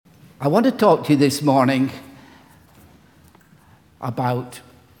I want to talk to you this morning about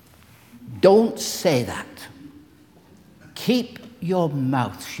don't say that. Keep your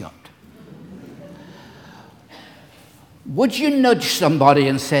mouth shut. Would you nudge somebody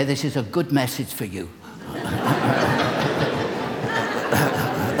and say, this is a good message for you?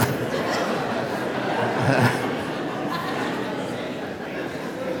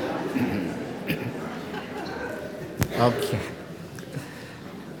 Okay.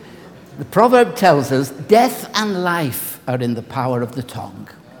 The proverb tells us death and life are in the power of the tongue.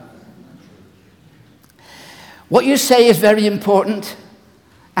 What you say is very important,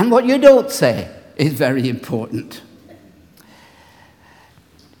 and what you don't say is very important.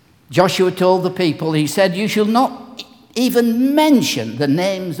 Joshua told the people, he said, you shall not even mention the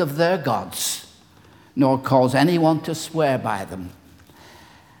names of their gods, nor cause anyone to swear by them.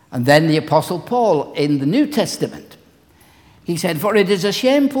 And then the Apostle Paul in the New Testament, he said, for it is a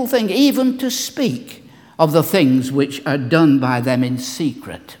shameful thing even to speak of the things which are done by them in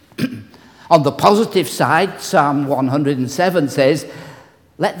secret. On the positive side, Psalm 107 says,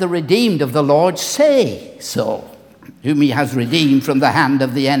 let the redeemed of the Lord say so, whom he has redeemed from the hand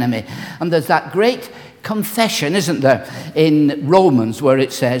of the enemy. And there's that great confession, isn't there, in Romans where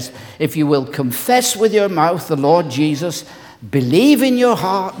it says, if you will confess with your mouth the Lord Jesus, believe in your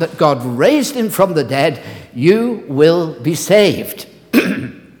heart that God raised him from the dead, you will be saved.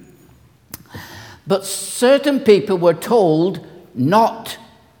 But certain people were told not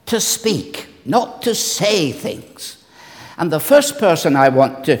to speak, not to say things. And the first person I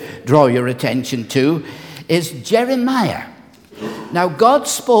want to draw your attention to is Jeremiah. Now, God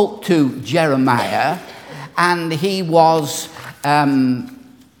spoke to Jeremiah, and he was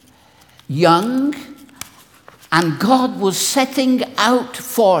young, and God was setting out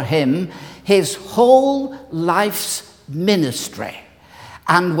for him his whole life's ministry.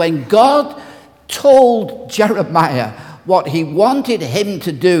 And when God told Jeremiah what he wanted him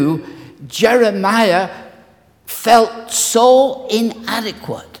to do, Jeremiah felt so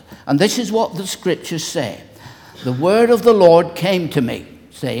inadequate. And this is what the scriptures say. The word of the Lord came to me,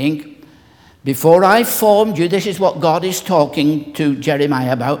 saying, before I formed you, this is what God is talking to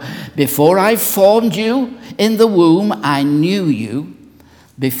Jeremiah about. Before I formed you in the womb, I knew you.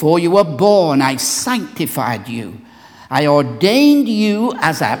 Before you were born, I sanctified you. I ordained you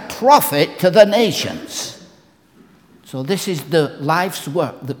as a prophet to the nations. So this is the life's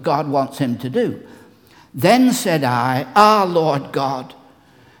work that God wants him to do. Then said I, Lord God,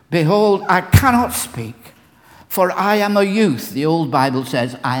 behold, I cannot speak, for I am a youth. The old Bible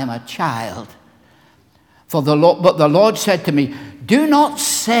says, I am a child. But the Lord said to me, do not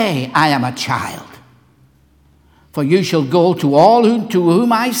say I am a child, for you shall go to all to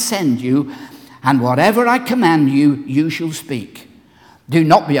whom I send you, and whatever I command you, you shall speak. Do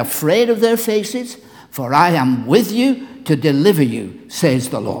not be afraid of their faces, for I am with you to deliver you, says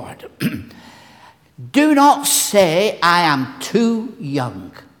the Lord. Do not say I am too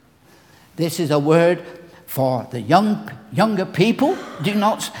young. This is a word for the younger people.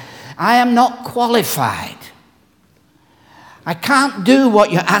 I am not qualified. I can't do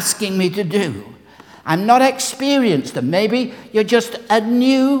what you're asking me to do. I'm not experienced. And maybe you're just a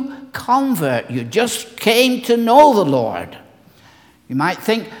new convert. You just came to know the Lord. You might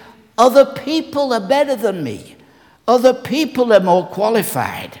think, other people are better than me. Other people are more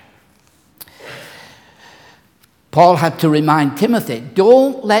qualified. Paul had to remind Timothy,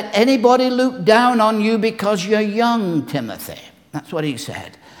 don't let anybody look down on you because you're young, Timothy. That's what he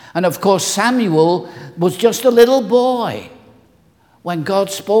said. And of course, Samuel was just a little boy when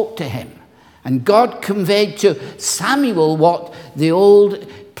God spoke to him. And God conveyed to Samuel what the old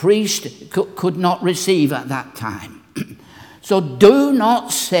priest could not receive at that time. So do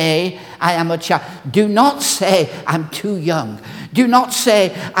not say, I am a child. Do not say, I'm too young. Do not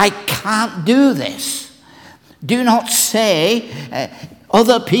say, I can't do this. Do not say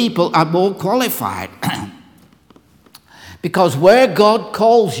other people are more qualified. Because where God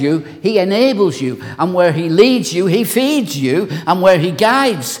calls you, he enables you. And where he leads you, he feeds you. And where he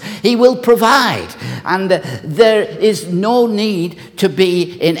guides, he will provide. And there is no need to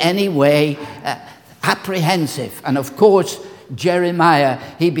be in any way apprehensive. And of course, Jeremiah,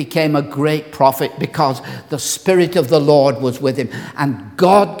 he became a great prophet because the Spirit of the Lord was with him. And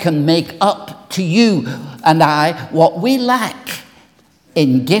God can make up to you and I what we lack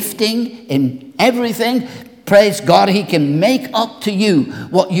in gifting, in everything. Praise God, he can make up to you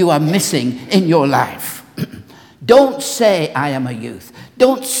what you are missing in your life. Don't say, I am a youth.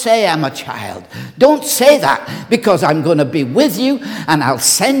 Don't say I'm a child. Don't say that, because I'm going to be with you and I'll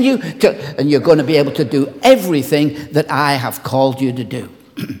send you to, and you're going to be able to do everything that I have called you to do.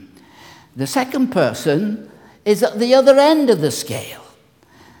 The second person is at the other end of the scale.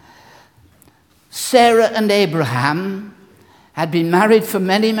 Sarah and Abraham had been married for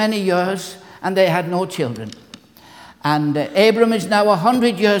many, many years, and they had no children. And Abram is now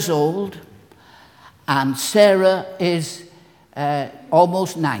 100 years old, and Sarah is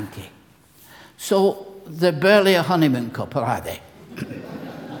almost 90. So they're barely a honeymoon couple, are they?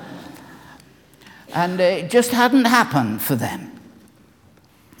 And it just hadn't happened for them.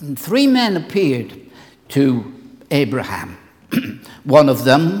 And 3 men appeared to Abraham. One of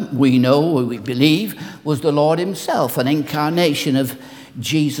them, we know, we believe, was the Lord himself, an incarnation of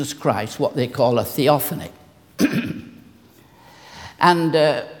Jesus Christ, what they call a theophany.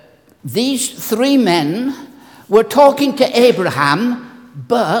 And these 3 men were talking to Abraham,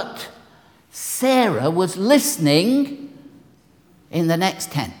 but Sarah was listening in the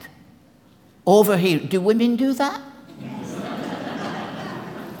next tent. Over here. Do women do that?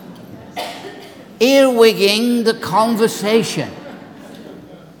 Earwigging the conversation.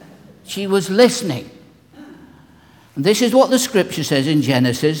 She was listening. And this is what the scripture says in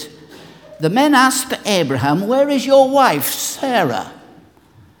Genesis. The men asked Abraham, "Where is your wife, Sarah?"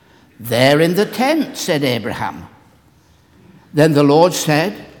 "There in the tent," said Abraham. Then the Lord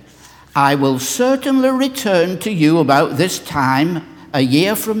said, "I will certainly return to you about this time, a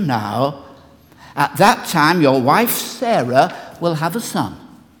year from now. At that time, your wife Sarah will have a son."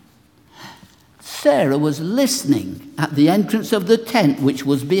 Sarah was listening at the entrance of the tent, which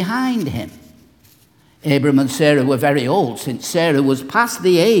was behind him. Abram and Sarah were very old, since Sarah was past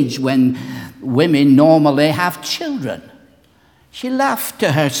the age when women normally have children. She laughed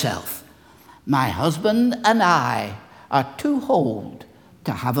to herself. "My husband and I are too old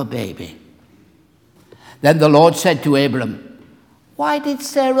to have a baby." Then the Lord said to Abram, "Why did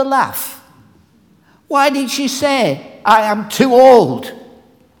Sarah laugh? Why did she say, 'I am too old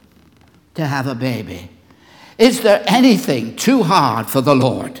to have a baby'? Is there anything too hard for the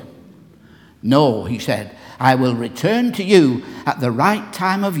Lord?" "No," he said, "I will return to you at the right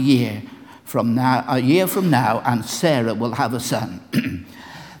time of year from now, a year from now, and Sarah will have a son."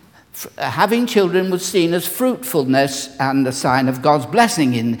 Having children was seen as fruitfulness and a sign of God's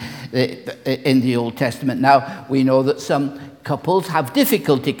blessing in the Old Testament. Now, we know that some couples have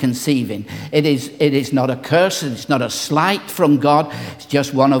difficulty conceiving. It is not a curse, it's not a slight from God, it's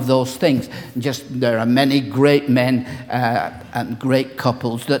just one of those things. There are many great men and great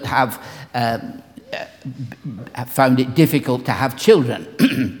couples that have found it difficult to have children.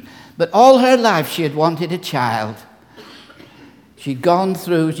 But all her life she had wanted a child. She'd gone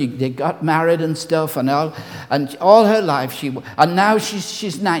through, they got married and stuff, and all her life and now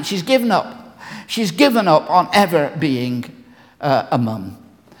she's given up. She's given up on ever being a mum,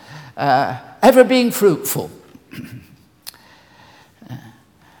 ever being fruitful.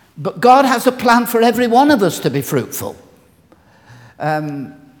 But God has a plan for every one of us to be fruitful.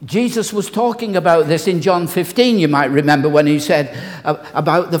 Jesus was talking about this in John 15, you might remember, when he said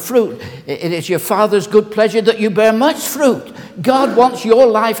about the fruit. It is your Father's good pleasure that you bear much fruit. God wants your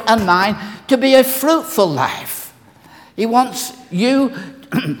life and mine to be a fruitful life. He wants you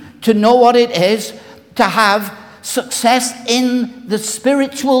to know what it is to have success in the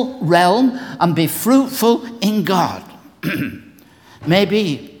spiritual realm and be fruitful in God.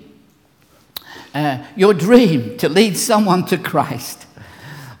 Maybe your dream to lead someone to Christ,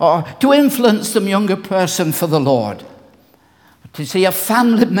 or to influence some younger person for the Lord, to see a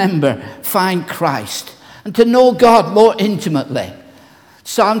family member find Christ, and to know God more intimately.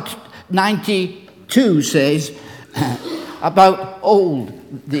 Psalm 92 says about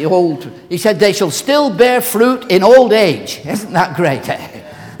the old, he said, "They shall still bear fruit in old age." Isn't that great?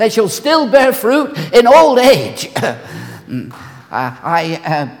 They shall still bear fruit in old age.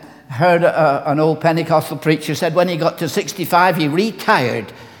 I heard an old Pentecostal preacher said when he got to 65, he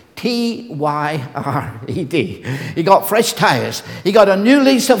retired. T-Y-R-E-D. He got fresh tires. He got a new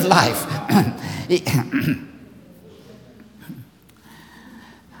lease of life.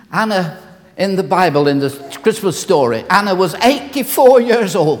 Anna, in the Bible, in the Christmas story, Anna was 84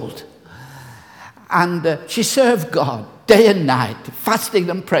 years old. And she served God day and night,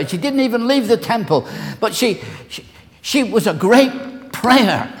 fasting and praying. She didn't even leave the temple. But she was a great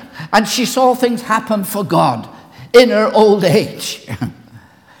prayer. And she saw things happen for God in her old age.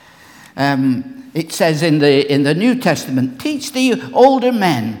 It says in the New Testament, "Teach the older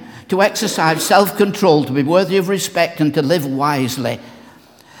men to exercise self-control, to be worthy of respect, and to live wisely.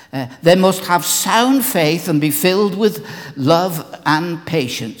 They must have sound faith and be filled with love and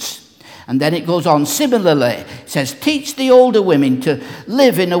patience." And then it goes on. Similarly, it says, "Teach the older women to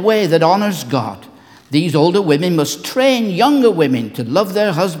live in a way that honors God. These older women must train younger women to love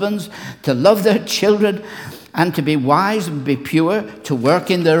their husbands, to love their children, and to be wise and be pure, to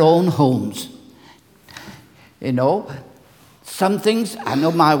work in their own homes. You know, some things, I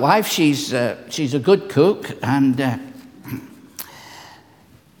know my wife, she's a good cook, and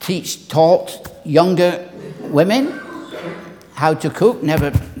taught younger women how to cook.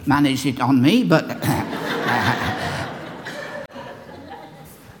 Never managed it on me, but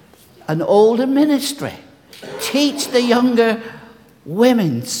an older ministry. Teach the younger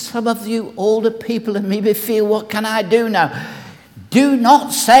women. Some of you older people and maybe feel, what can I do now? Do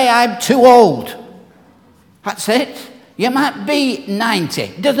not say I'm too old. That's it. You might be 90.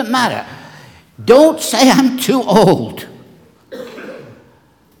 It doesn't matter. Don't say I'm too old.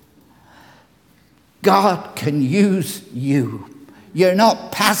 God can use you. You're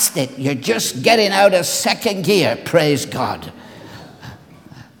not past it. You're just getting out of second gear. Praise God.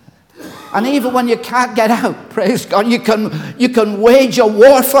 And even when you can't get out, praise God, you can wage a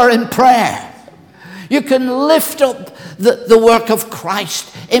warfare in prayer. You can lift up the work of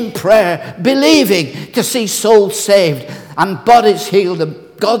Christ in prayer, believing to see souls saved and bodies healed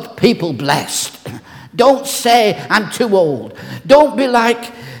and God's people blessed. Don't say, I'm too old. Don't be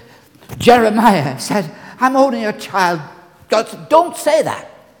like Jeremiah said, I'm only a child. God said, don't say that.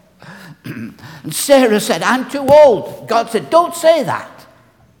 And Sarah said, I'm too old. God said, don't say that.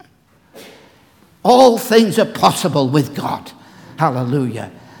 All things are possible with God.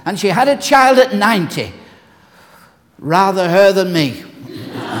 Hallelujah. And she had a child at 90. Rather her than me.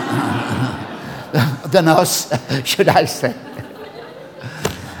 Than us, should I say.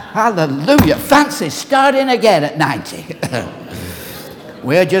 Hallelujah. Fancy starting again at 90.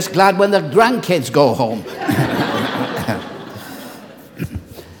 We're just glad when the grandkids go home.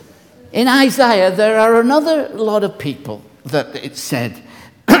 In Isaiah, there are another lot of people that it said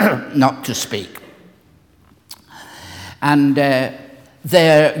not to speak. And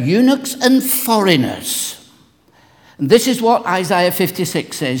they're eunuchs and foreigners. And this is what Isaiah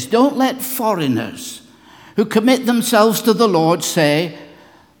 56 says. Don't let foreigners who commit themselves to the Lord say,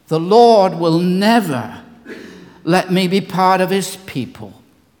 the Lord will never let me be part of his people.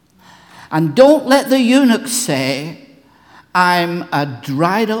 And don't let the eunuchs say, I'm a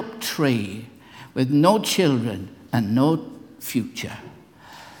dried up tree with no children and no future.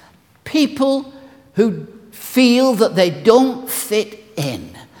 People who feel that they don't fit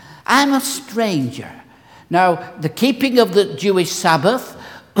in. I'm a stranger. Now, the keeping of the Jewish Sabbath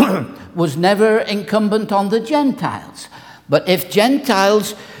was never incumbent on the Gentiles. But if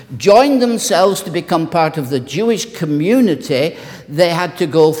Gentiles joined themselves to become part of the Jewish community, they had to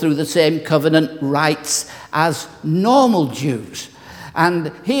go through the same covenant rites as normal Jews.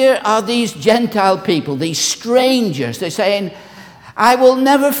 And here are these Gentile people, these strangers. They're saying, I will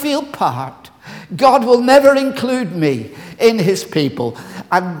never feel part. God will never include me in his people.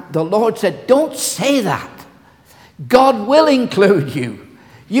 And the Lord said, don't say that. God will include you.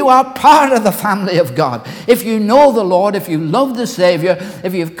 You are part of the family of God. If you know the Lord, if you love the Savior,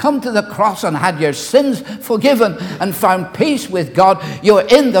 if you've come to the cross and had your sins forgiven and found peace with God, you're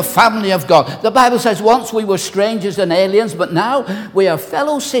in the family of God. The Bible says once we were strangers and aliens, but now we are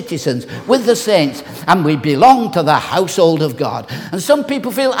fellow citizens with the saints and we belong to the household of God. And some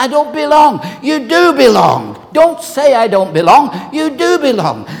people feel, I don't belong. You do belong. Don't say I don't belong. You do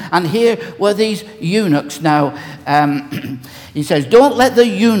belong. And here were these eunuchs now. He says, don't let the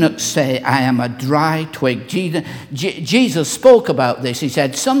eunuchs say, I am a dry twig. Jesus spoke about this. He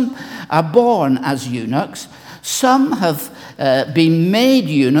said, some are born as eunuchs, some have been made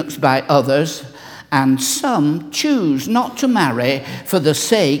eunuchs by others, and some choose not to marry for the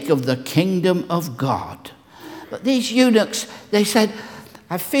sake of the kingdom of God. But these eunuchs, they said,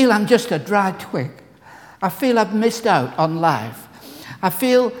 I feel I'm just a dry twig. I feel I've missed out on life.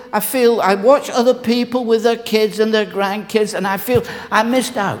 I watch other people with their kids and their grandkids, and I feel I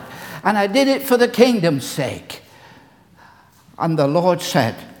missed out. And I did it for the kingdom's sake. And the Lord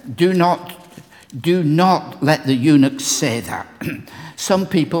said, do not let the eunuchs say that. Some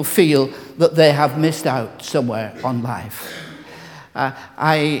people feel that they have missed out somewhere on life.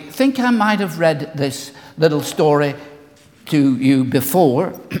 I think I might have read this little story to you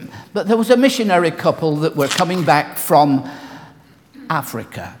before, but there was a missionary couple that were coming back from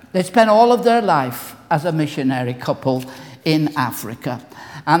Africa. They spent all of their life as a missionary couple in Africa.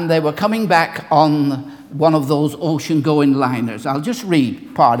 And they were coming back on one of those ocean-going liners. I'll just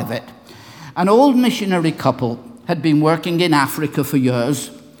read part of it. An old missionary couple had been working in Africa for years.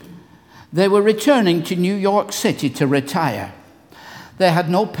 They were returning to New York City to retire. They had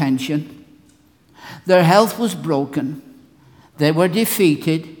no pension. Their health was broken. they were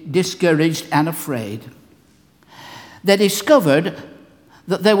defeated, discouraged, and afraid. They discovered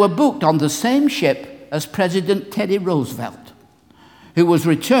that they were booked on the same ship as President Teddy Roosevelt, who was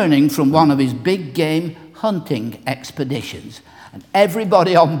returning from one of his big game hunting expeditions. And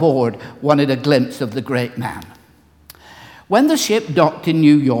everybody on board wanted a glimpse of the great man. When the ship docked in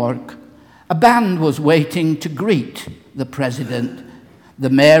New York, a band was waiting to greet the president.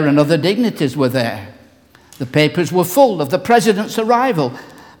 The mayor and other dignitaries were there. The papers were full of the president's arrival,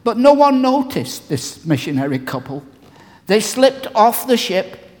 but no one noticed this missionary couple. They slipped off the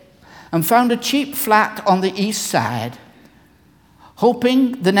ship and found a cheap flat on the east side,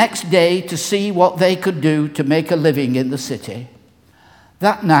 hoping the next day to see what they could do to make a living in the city.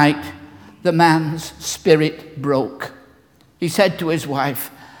 That night, the man's spirit broke. He said to his wife,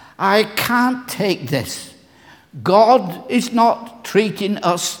 "I can't take this. God is not treating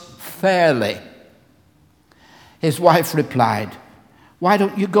us fairly." His wife replied, "Why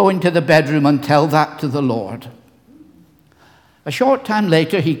don't you go into the bedroom and tell that to the Lord?" A short time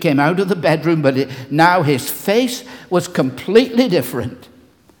later, he came out of the bedroom, but now his face was completely different.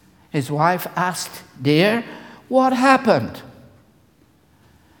 His wife asked, "Dear, what happened?"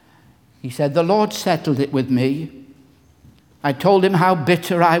 He said, "The Lord settled it with me. I told him how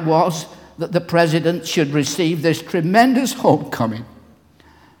bitter I was that the president should receive this tremendous homecoming.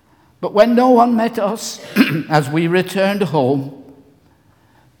 But when no one met us as we returned home,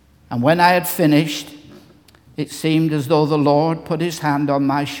 and when I had finished, it seemed as though the Lord put his hand on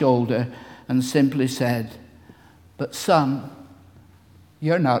my shoulder and simply said, 'But son,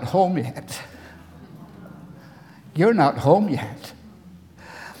 you're not home yet. You're not home yet.'"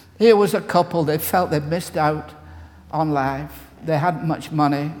 Here was a couple, they felt they'd missed out on life. They hadn't much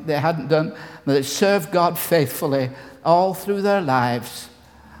money. They hadn't done, but they served God faithfully all through their lives.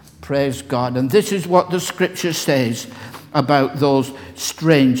 Praise God. And this is what the scripture says about those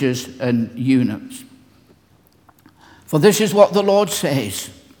strangers and eunuchs. For this is what the Lord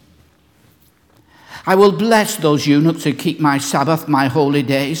says: "I will bless those eunuchs who keep my Sabbath, my holy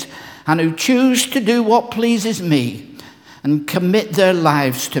days, and who choose to do what pleases me and commit their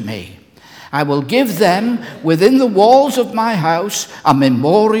lives to me. I will give them within the walls of my house a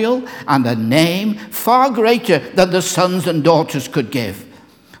memorial and a name far greater than the sons and daughters could give.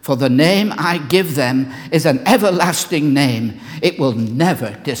 For the name I give them is an everlasting name. It will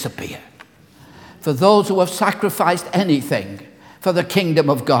never disappear." For those who have sacrificed anything for the kingdom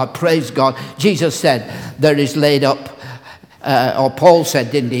of God, praise God. Jesus said, there is laid up, or Paul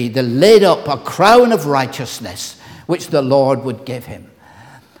said, didn't he? There laid up a crown of righteousness, which the Lord would give him.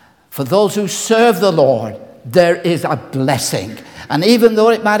 For those who serve the Lord, there is a blessing. And even though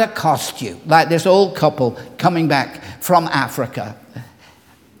it might have cost you, like this old couple coming back from Africa,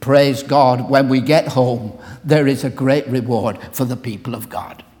 praise God, when we get home, there is a great reward for the people of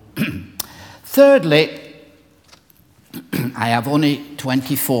God. Thirdly, I have only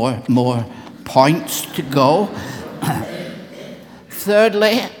 24 more points to go.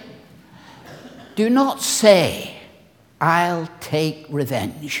 Thirdly, do not say, "I'll take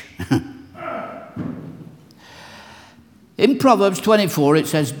revenge." In Proverbs 24, it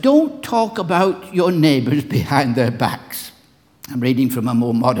says, "Don't talk about your neighbors behind their backs." I'm reading from a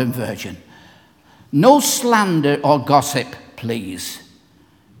more modern version. "No slander or gossip, please.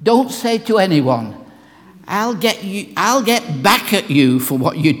 Don't say to anyone, I'll get back at you for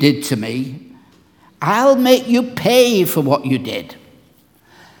what you did to me. I'll make you pay for what you did."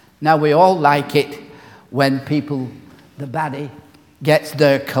 Now, we all like it when people, the baddie, gets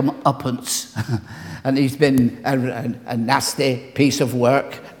their comeuppance. And he's been a nasty piece of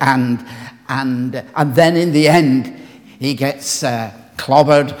work. And then in the end, he gets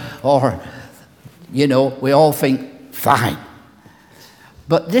clobbered, or, you know, we all think, fine.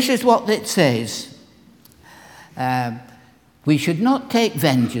 But this is what it says. We should not take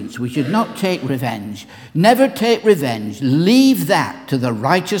vengeance. We should not take revenge. Never take revenge. Leave that to the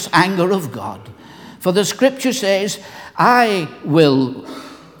righteous anger of God. For the scripture says, "I will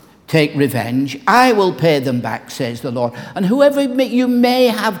take revenge. I will pay them back, says the Lord. And whoever you may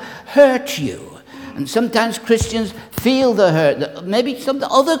have hurt you." And sometimes Christians feel the hurt, maybe some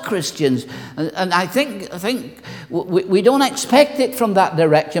other Christians. And I think we don't expect it from that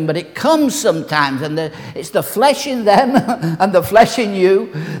direction, but it comes sometimes. And it's the flesh in them and the flesh in you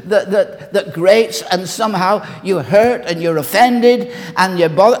that grates, and somehow you're hurt and you're offended and you're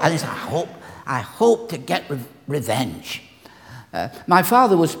bothered. And it's, I hope to get revenge. My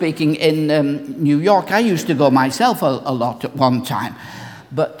father was speaking in New York. I used to go myself a lot at one time.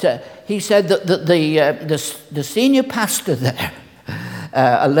 But he said that the senior pastor there,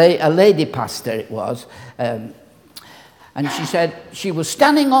 a lady pastor it was, And she said she was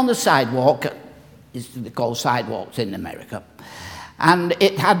standing on the sidewalk. They call sidewalks in America. And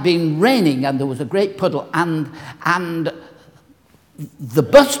it had been raining, and there was a great puddle. And the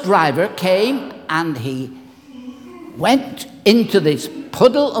bus driver came, and he went into this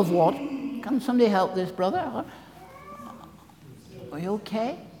puddle of water. Can somebody help this brother? Are you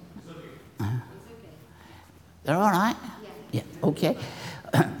okay? They're all right? Yeah, okay.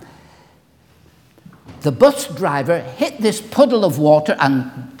 The bus driver hit this puddle of water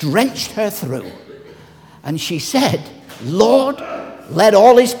and drenched her through. And she said, Lord, let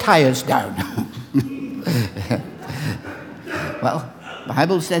all his tires down. Well, the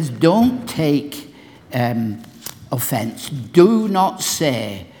Bible says, don't take offense. Do not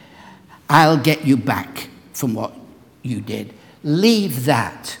say, I'll get you back from what you did. Leave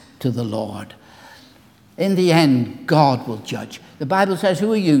that to the Lord. In the end, God will judge. The Bible says,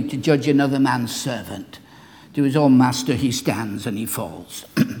 who are you to judge another man's servant? To his own master he stands and he falls.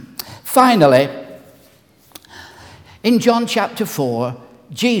 Finally, in John chapter 4,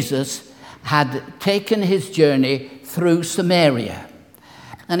 Jesus had taken his journey through Samaria.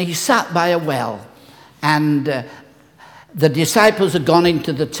 And he sat by a well. And the disciples had gone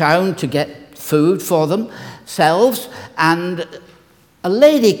into the town to get food for themselves. And a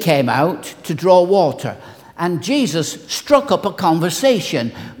lady came out to draw water. And Jesus struck up a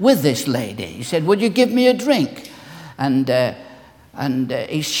conversation with this lady. He said, would you give me a drink? And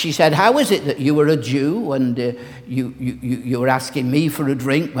she said, how is it that you were a Jew and you were asking me for a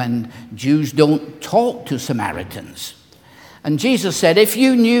drink when Jews don't talk to Samaritans? And Jesus said, if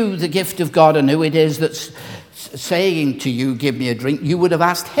you knew the gift of God and who it is that's saying to you, give me a drink, you would have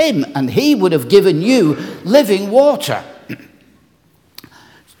asked him, and he would have given you living water.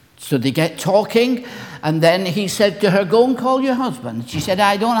 So they get talking, and then he said to her, go and call your husband. She said,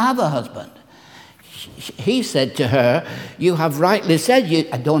 I don't have a husband. He said to her, you have rightly said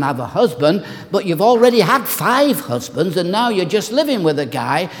I don't have a husband, but you've already had 5 husbands, and now you're just living with a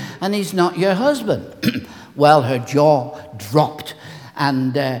guy, and he's not your husband. Well, her jaw dropped,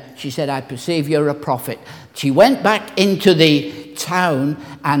 and she said, I perceive you're a prophet. She went back into the town,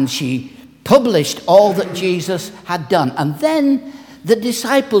 and she published all that Jesus had done. And then the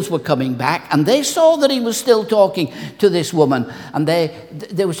disciples were coming back, and they saw that he was still talking to this woman. And they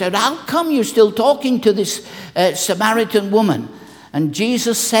said, how come you're still talking to this Samaritan woman? And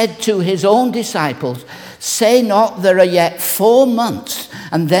Jesus said to his own disciples, say not there are yet 4 months,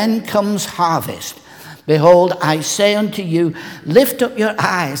 and then comes harvest. Behold, I say unto you, lift up your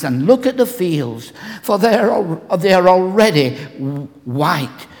eyes and look at the fields, for they are already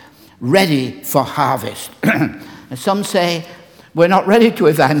white, ready for harvest. And some say, we're not ready to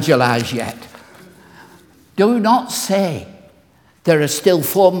evangelize yet. Do not say there are still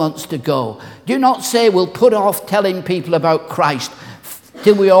 4 months to go. Do not say we'll put off telling people about Christ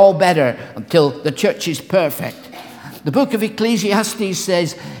till we're all better, until the church is perfect. The book of Ecclesiastes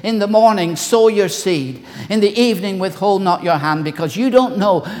says, in the morning sow your seed, in the evening withhold not your hand, because you don't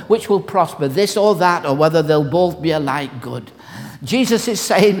know which will prosper, this or that, or whether they'll both be alike good. Jesus is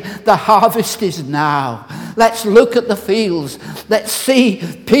saying the harvest is now. Let's look at the fields. Let's see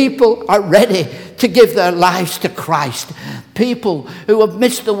people are ready to give their lives to Christ. People who have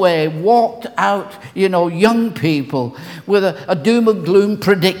missed the way, walked out, young people with a doom and gloom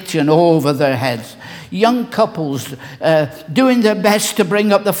prediction over their heads. Young couples doing their best to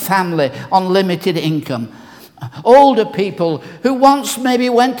bring up the family on limited income. Older people who once maybe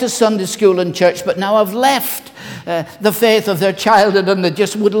went to Sunday school and church but now have left the faith of their childhood, and they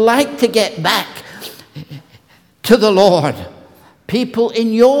just would like to get back to the Lord. People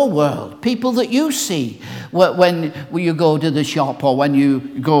in your world, people that you see when you go to the shop or when you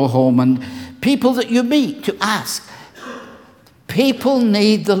go home, and people that you meet to ask. People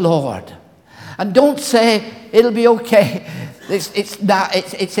need the Lord. And don't say, it'll be okay.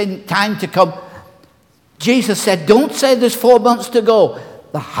 It's in time to come. Jesus said, don't say there's 4 months to go.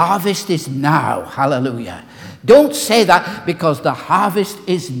 The harvest is now. Hallelujah. Don't say that, because the harvest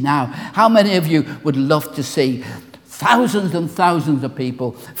is now. How many of you would love to see thousands and thousands of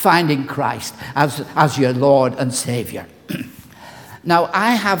people finding Christ as your Lord and Savior? Now,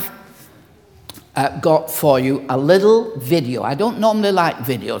 I have got for you a little video. I don't normally like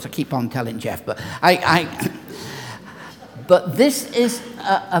videos. I keep on telling Jeff, but but this is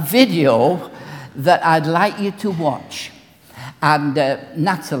a video that I'd like you to watch. And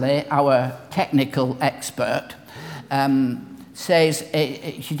Natalie, our technical expert, says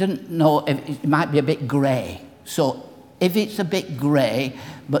she doesn't know if it might be a bit grey. So if it's a bit grey,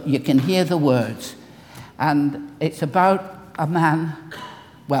 but you can hear the words. And it's about a man.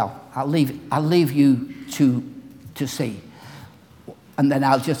 Well, I'll leave you to to see. And then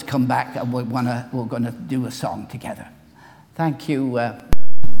I'll just come back and we're going to do a song together. Thank you.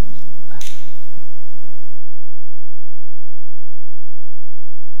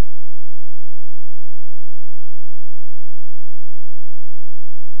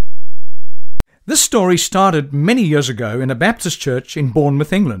 This story started many years ago in a Baptist church in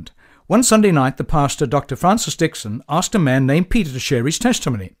Bournemouth, England. One Sunday night, the pastor, Dr. Francis Dixon, asked a man named Peter to share his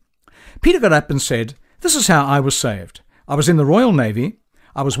testimony. Peter got up and said, "This is how I was saved. I was in the Royal Navy.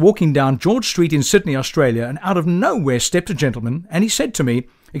 I was walking down George Street in Sydney, Australia, and out of nowhere stepped a gentleman, and he said to me,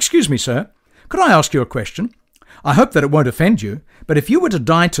 'Excuse me, sir, could I ask you a question? I hope that it won't offend you, but if you were to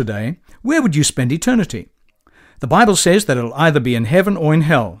die today, where would you spend eternity? The Bible says that it'll either be in heaven or in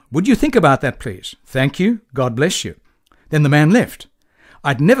hell. Would you think about that, please? Thank you. God bless you.' Then the man left.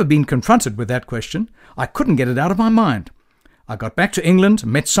 I'd never been confronted with that question. I couldn't get it out of my mind. I got back to England,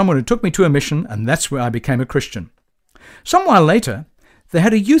 met someone who took me to a mission, and that's where I became a Christian. Some while later, they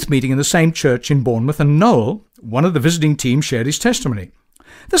had a youth meeting in the same church in Bournemouth, and Noel, one of the visiting team, shared his testimony.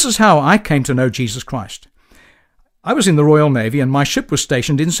 This is how I came to know Jesus Christ. I was in the Royal Navy, and my ship was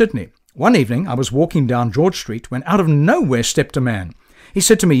stationed in Sydney. One evening, I was walking down George Street when out of nowhere stepped a man. He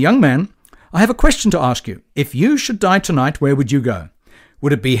said to me, 'Young man, I have a question to ask you. If you should die tonight, where would you go?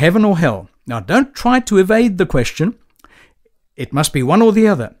 Would it be heaven or hell? Now, don't try to evade the question. It must be one or the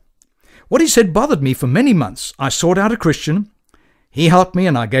other.' What he said bothered me for many months. I sought out a Christian. He helped me,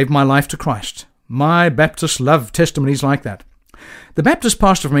 and I gave my life to Christ. My Baptists love testimonies like that. The Baptist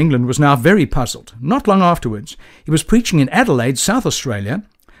pastor from England was now very puzzled. Not long afterwards, he was preaching in Adelaide, South Australia,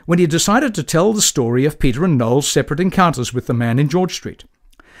 when he decided to tell the story of Peter and Noel's separate encounters with the man in George Street.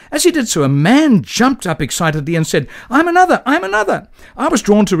 As he did so, a man jumped up excitedly and said, I'm another. I was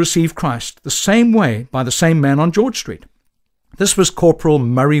drawn to receive Christ the same way by the same man on George Street. This was Corporal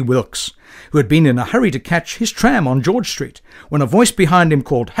Murray Wilkes, who had been in a hurry to catch his tram on George Street, when a voice behind him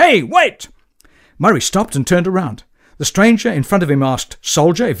called, 'Hey, wait!' Murray stopped and turned around. The stranger in front of him asked,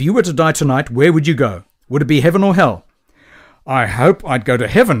 'Soldier, if you were to die tonight, where would you go? Would it be heaven or hell?' 'I hope I'd go to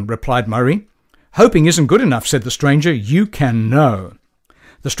heaven,' replied Murray. 'Hoping isn't good enough,' said the stranger. 'You can know.'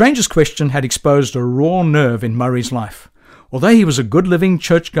 The stranger's question had exposed a raw nerve in Murray's life. Although he was a good-living,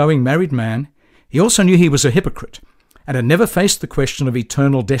 church-going, married man, he also knew he was a hypocrite and had never faced the question of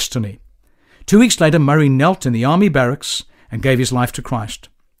eternal destiny. 2 weeks later, Murray knelt in the army barracks and gave his life to Christ.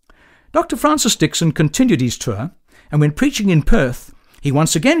 Dr. Francis Dixon continued his tour, and when preaching in Perth, he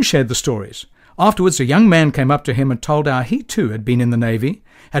once again shared the stories. Afterwards, a young man came up to him and told how he too had been in the Navy,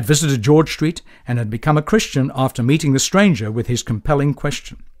 had visited George Street, and had become a Christian after meeting the stranger with his compelling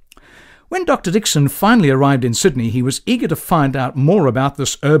question. When Dr. Dixon finally arrived in Sydney, he was eager to find out more about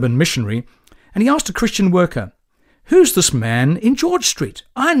this urban missionary, and he asked a Christian worker, "Who's this man in George Street?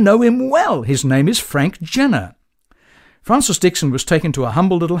 I know him well. His name is Frank Jenner." Francis Dixon was taken to a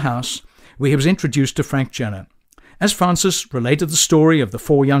humble little house where he was introduced to Frank Jenner. As Francis related the story of the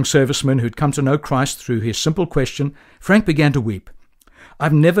 4 young servicemen who'd come to know Christ through his simple question, Frank began to weep.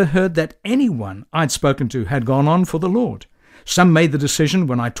 "I've never heard that anyone I'd spoken to had gone on for the Lord. Some made the decision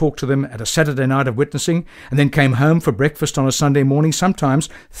when I talked to them at a Saturday night of witnessing and then came home for breakfast on a Sunday morning. Sometimes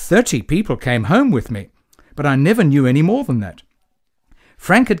 30 people came home with me, but I never knew any more than that."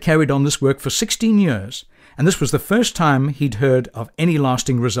 Frank had carried on this work for 16 years, and this was the first time he'd heard of any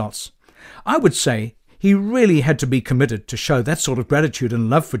lasting results. I would say he really had to be committed to show that sort of gratitude and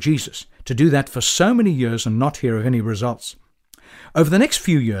love for Jesus, to do that for so many years and not hear of any results. Over the next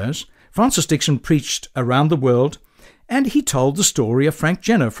few years, Francis Dixon preached around the world, and he told the story of Frank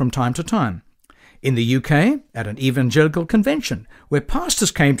Jenner from time to time. In the UK, at an evangelical convention, where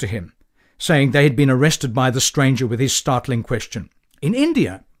pastors came to him, saying they had been arrested by the stranger with his startling question. In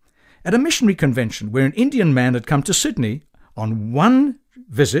India, at a missionary convention, where an Indian man had come to Sydney on one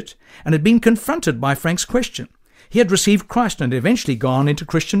visit and had been confronted by Frank's question. He had received Christ and had eventually gone into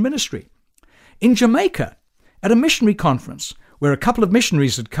Christian ministry. In Jamaica, at a missionary conference, where a couple of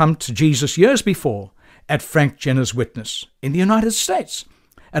missionaries had come to Jesus years before, at Frank Jenner's witness. In the United States,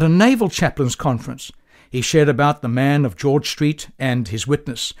 at a naval chaplain's conference, he shared about the man of George Street and his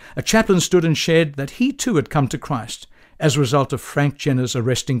witness. A chaplain stood and shared that he too had come to Christ as a result of Frank Jenner's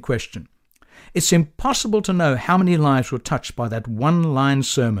arresting question. It's impossible to know how many lives were touched by that one-line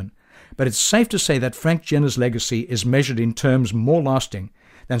sermon, but it's safe to say that Frank Jenner's legacy is measured in terms more lasting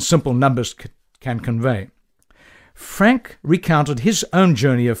than simple numbers can convey. Frank recounted his own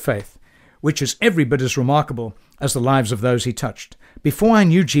journey of faith, which is every bit as remarkable as the lives of those he touched. "Before I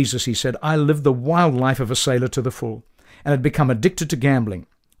knew Jesus," he said, "I lived the wild life of a sailor to the full and had become addicted to gambling.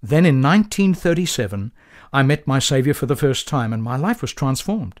 Then in 1937, I met my Savior for the first time and my life was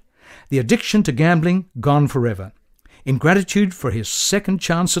transformed. The addiction to gambling, gone forever. In gratitude for his second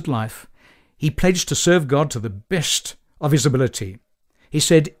chance at life, he pledged to serve God to the best of his ability. He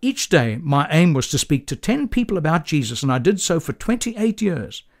said, "Each day my aim was to speak to 10 people about Jesus, and I did so for 28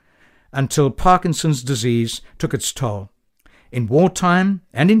 years, until Parkinson's disease took its toll. In wartime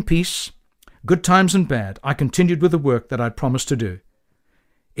and in peace, good times and bad, I continued with the work that I'd promised to do."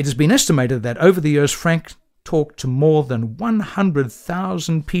 It has been estimated that over the years Frank talked to more than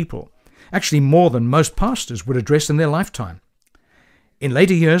 100,000 people, actually more than most pastors would address in their lifetime. In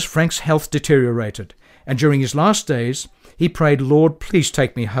later years, Frank's health deteriorated, and during his last days, he prayed, "Lord, please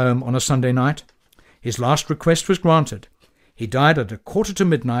take me home on a Sunday night." His last request was granted. He died at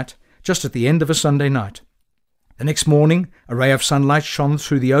 1:45, just at the end of a Sunday night. The next morning, a ray of sunlight shone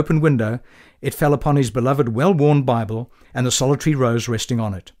through the open window. It fell upon his beloved, well-worn Bible and the solitary rose resting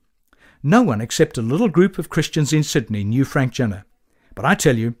on it. No one except a little group of Christians in Sydney knew Frank Jenner. But I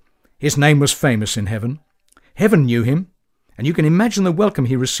tell you, his name was famous in heaven. Heaven knew him, and you can imagine the welcome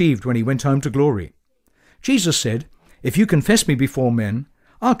he received when he went home to glory. Jesus said, "If you confess me before men,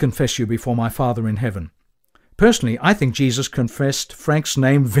 I'll confess you before my Father in heaven." Personally, I think Jesus confessed Frank's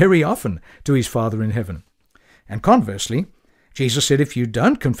name very often to his Father in heaven. And conversely, Jesus said, "If you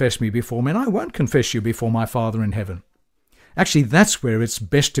don't confess me before men, I won't confess you before my Father in heaven." Actually, that's where it's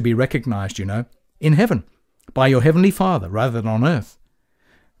best to be recognized, in heaven, by your Heavenly Father rather than on earth,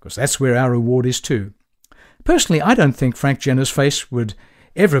 because that's where our reward is too. Personally, I don't think Frank Jenner's face would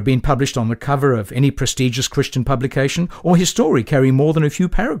ever have been published on the cover of any prestigious Christian publication, or his story carry more than a few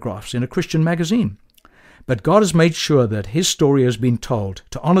paragraphs in a Christian magazine. But God has made sure that his story has been told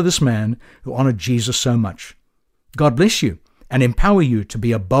to honor this man who honored Jesus so much. God bless you and empower you to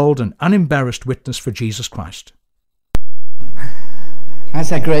be a bold and unembarrassed witness for Jesus Christ.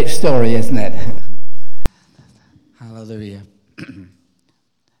 That's a great story, isn't it? Hallelujah.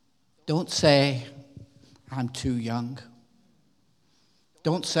 Don't say, "I'm too young."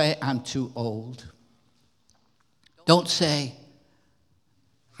 Don't say, "I'm too old." Don't say,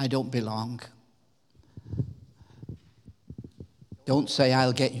 "I don't belong." Don't say,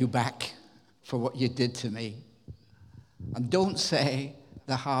 "I'll get you back for what you did to me." And don't say,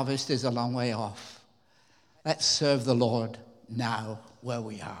 "The harvest is a long way off." Let's serve the Lord now where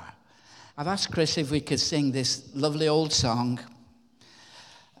we are. I've asked Chris if we could sing this lovely old song.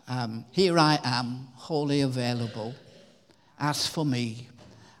 Here I am, wholly available. Ask for me,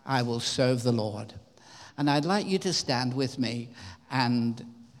 I will serve the Lord. And I'd like you to stand with me and,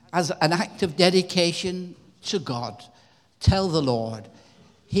 as an act of dedication to God, tell the Lord,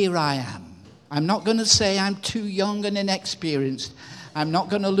 "Here I am." I'm not going to say I'm too young and inexperienced. I'm not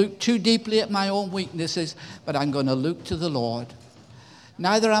going to look too deeply at my own weaknesses, but I'm going to look to the Lord.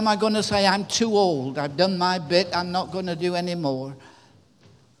 Neither am I going to say I'm too old. I've done my bit. I'm not going to do any more.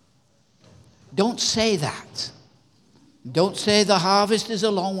 Don't say that. Don't say the harvest is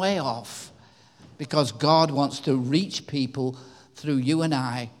a long way off, because God wants to reach people through you and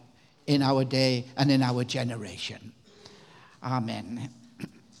I in our day and in our generation. Amen.